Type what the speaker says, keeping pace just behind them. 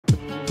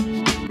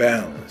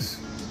Balance.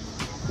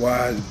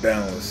 Why is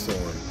balance so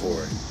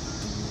important?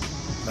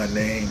 My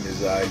name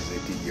is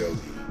Issac The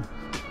Yogi,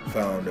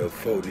 founder of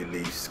 40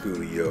 Leaf School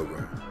of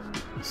Yoga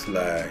 /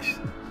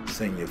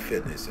 senior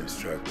fitness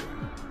instructor.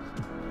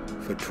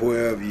 For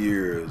 12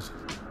 years,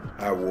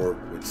 I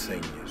worked with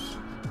seniors,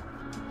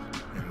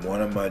 and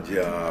one of my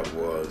jobs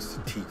was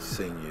to teach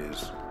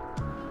seniors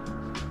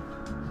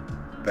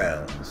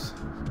balance.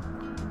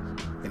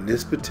 In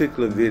this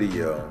particular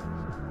video,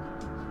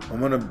 I'm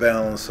going to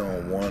balance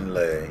on one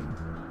leg,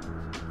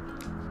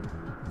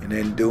 and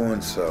in doing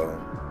so,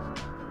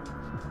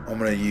 I'm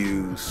going to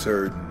use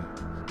certain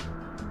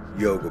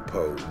yoga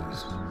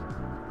poses.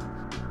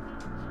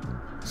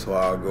 So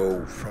I'll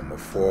go from a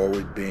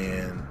forward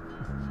bend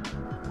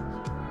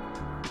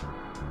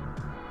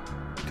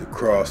to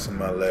crossing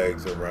my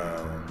legs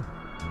around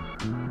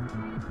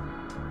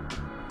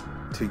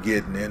to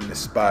getting in the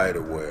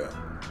spider web.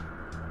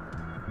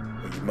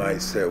 You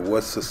might say,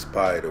 what's a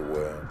spider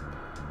web?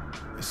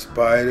 The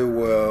spider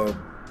web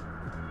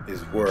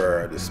is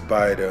where the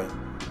spider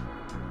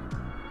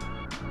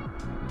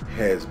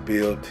has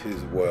built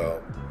his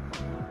web,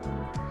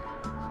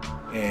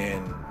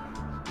 and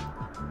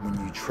when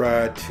you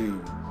try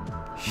to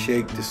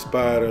shake the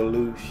spider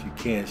loose, you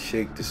can't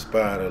shake the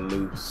spider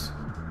loose.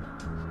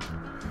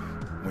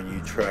 When you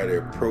try to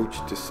approach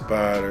the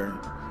spider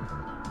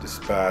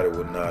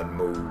will not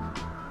move.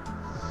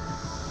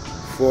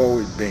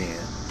 Forward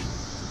bend.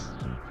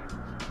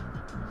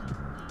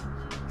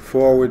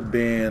 Forward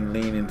bend,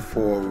 leaning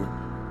forward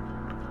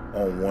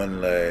on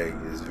one leg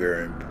is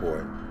very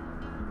important.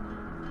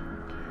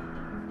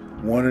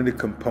 One of the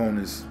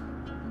components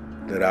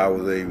that I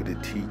was able to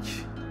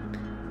teach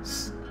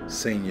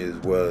seniors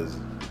was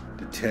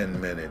the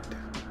 10-minute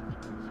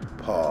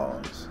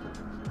pause,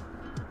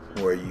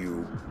 where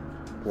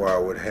I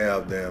would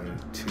have them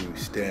to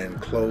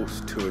stand close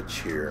to a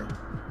chair,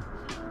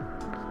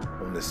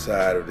 on the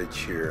side of the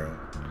chair,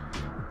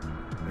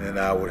 and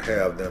I would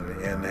have them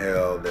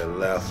inhale their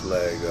left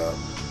leg up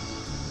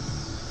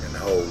and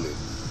hold it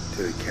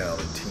to the count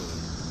of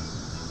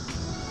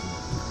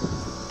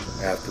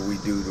 10. After we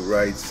do the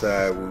right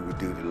side, we would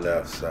do the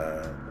left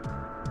side.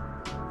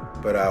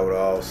 But I would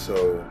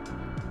also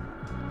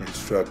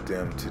instruct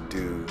them to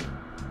do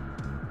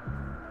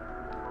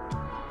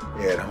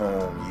at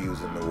home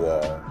using the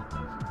wall.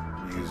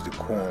 Use the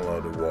corner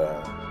of the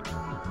wall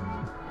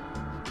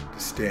to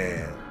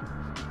stand.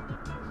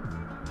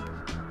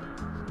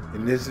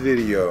 In this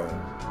video,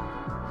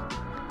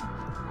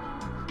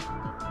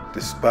 the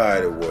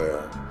spider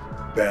web,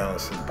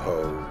 balancing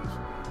pose,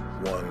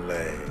 one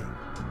leg,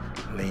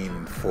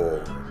 leaning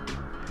forward.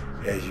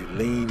 As you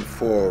lean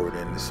forward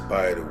in the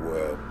spider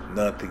web,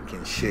 nothing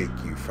can shake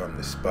you from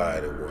the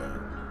spider web.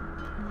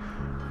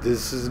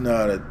 This is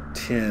not a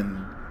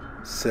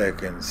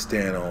 10-second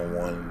stand on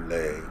one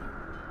leg.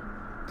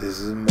 This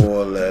is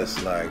more or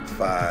less like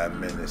 5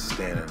 minutes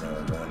standing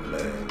on one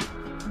leg.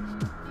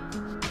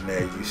 And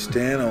as you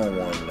stand on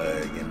one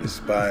leg in the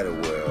spider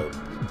web,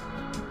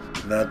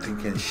 nothing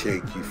can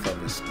shake you from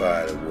the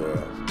spider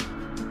web.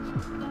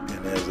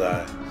 And as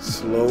I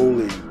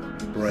slowly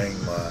bring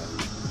my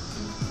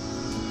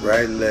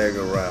right leg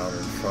around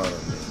in front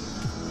of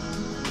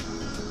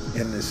me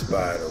in the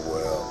spider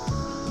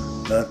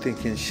web, nothing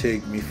can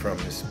shake me from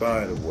the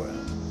spider web.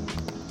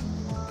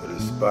 But the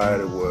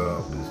spider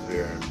web is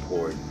very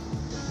important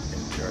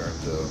in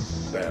terms of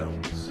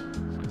balance.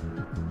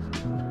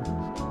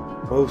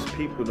 Most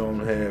people don't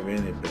have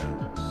any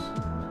balance.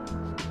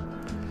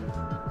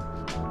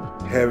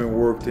 Having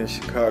worked in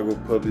Chicago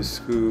public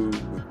school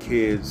with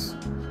kids,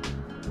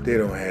 they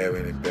don't have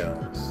any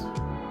balance.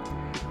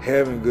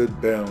 Having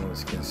good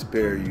balance can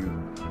spare you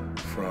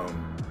from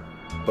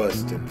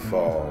bust and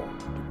fall.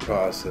 The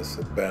process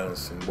of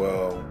balancing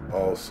well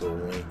also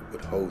linked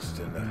with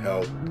hosting a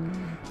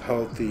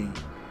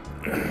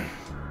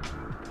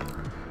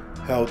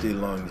healthy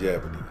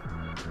longevity.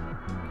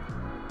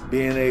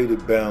 Being able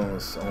to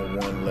balance on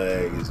one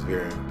leg is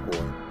very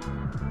important.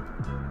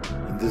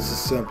 And this is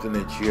something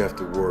that you have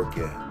to work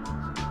at,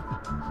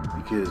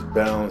 because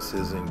balance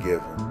isn't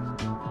given.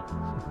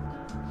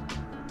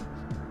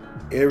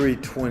 Every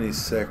 20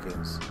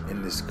 seconds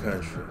in this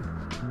country,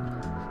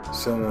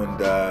 someone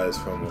dies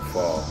from a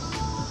fall.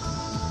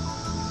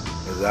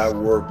 As I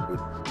worked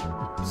with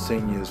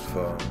seniors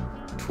for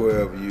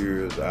 12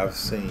 years, I've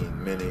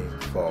seen many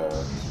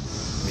falls,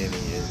 many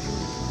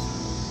injuries.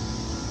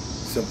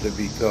 Simply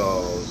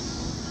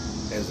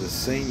because as a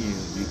senior,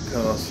 you're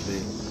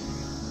constantly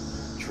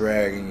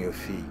dragging your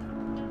feet.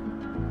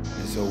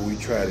 And so what we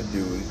try to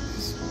do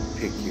is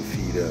pick your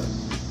feet up.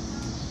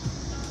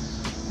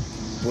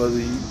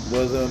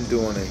 Whether I'm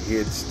doing a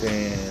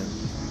headstand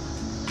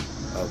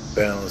or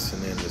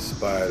balancing in the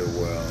spider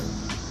web,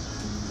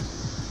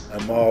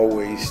 I'm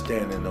always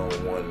standing on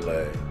one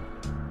leg.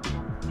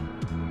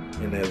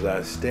 And as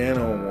I stand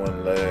on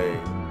one leg,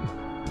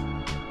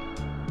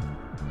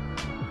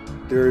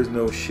 there is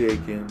no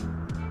shaking,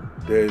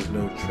 there is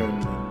no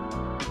trembling.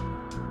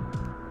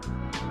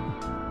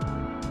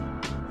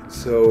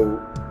 So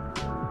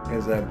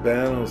as I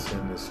balance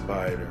in the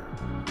spider,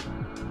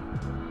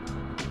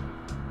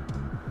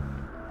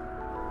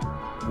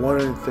 one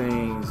of the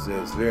things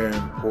that's very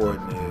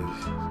important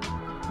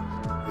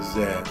is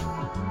that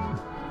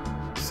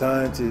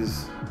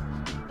scientists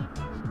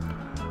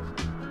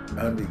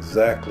aren't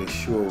exactly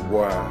sure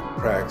why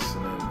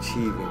practicing and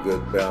achieving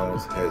good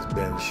balance has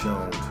been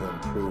shown to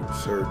improve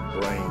certain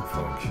brain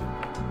function,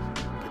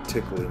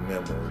 particularly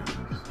memories.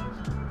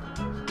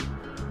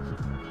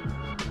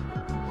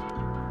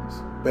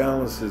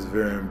 Balance is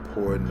very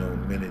important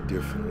on many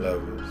different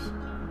levels,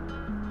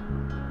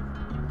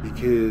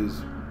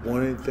 because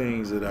one of the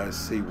things that I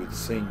see with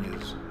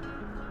seniors,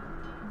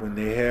 when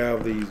they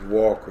have these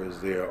walkers,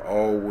 they're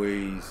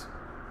always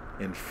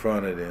in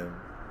front of them.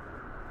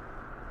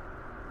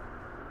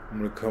 I'm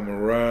going to come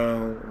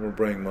around, I'm going to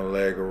bring my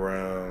leg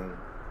around,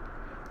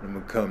 I'm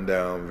going to come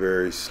down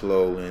very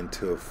slowly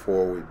into a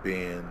forward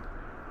bend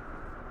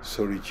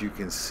so that you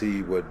can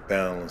see what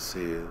balance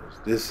is.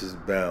 This is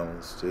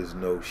balance. There's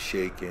no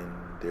shaking,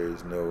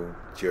 there's no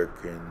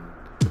jerking,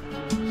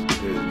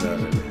 there's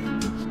none of that.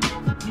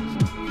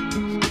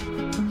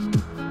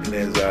 And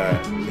as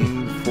I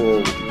lean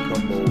forward to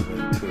come over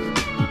into a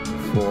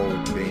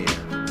forward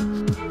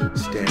bend,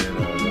 standing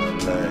on one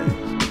leg,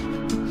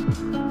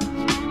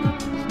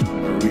 I'm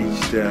going to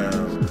reach down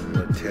and I'm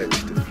going to touch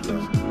the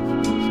floor.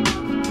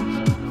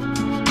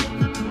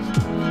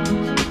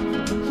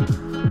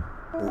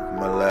 With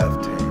my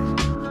left hand.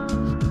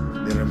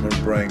 Then I'm going to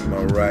bring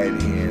my right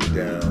hand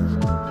down.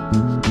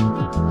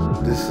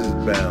 This is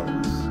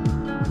balance.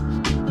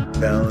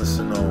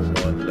 Balancing on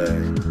one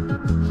leg.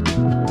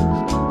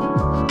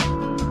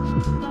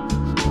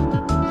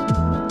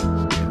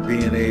 And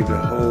being able to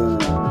hold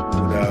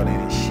without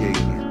any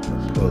shaking or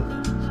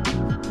pulling.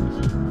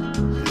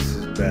 This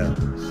is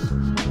balance.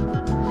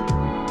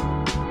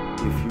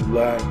 If you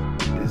like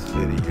this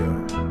video,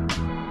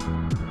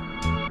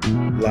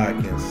 like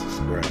and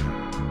subscribe.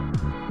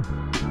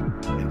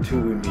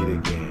 Until we meet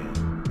again,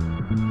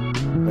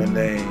 my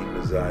name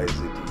is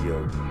Issac The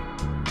Yogi,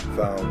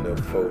 founder of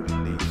 40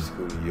 Leaf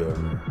School of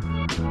Yoga,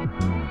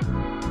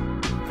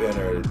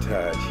 inventor of the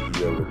Tai Chi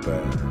Yoga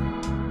Band,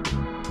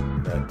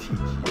 and I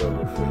teach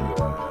yoga for your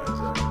eyes,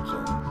 arms,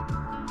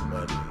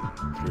 Monday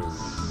through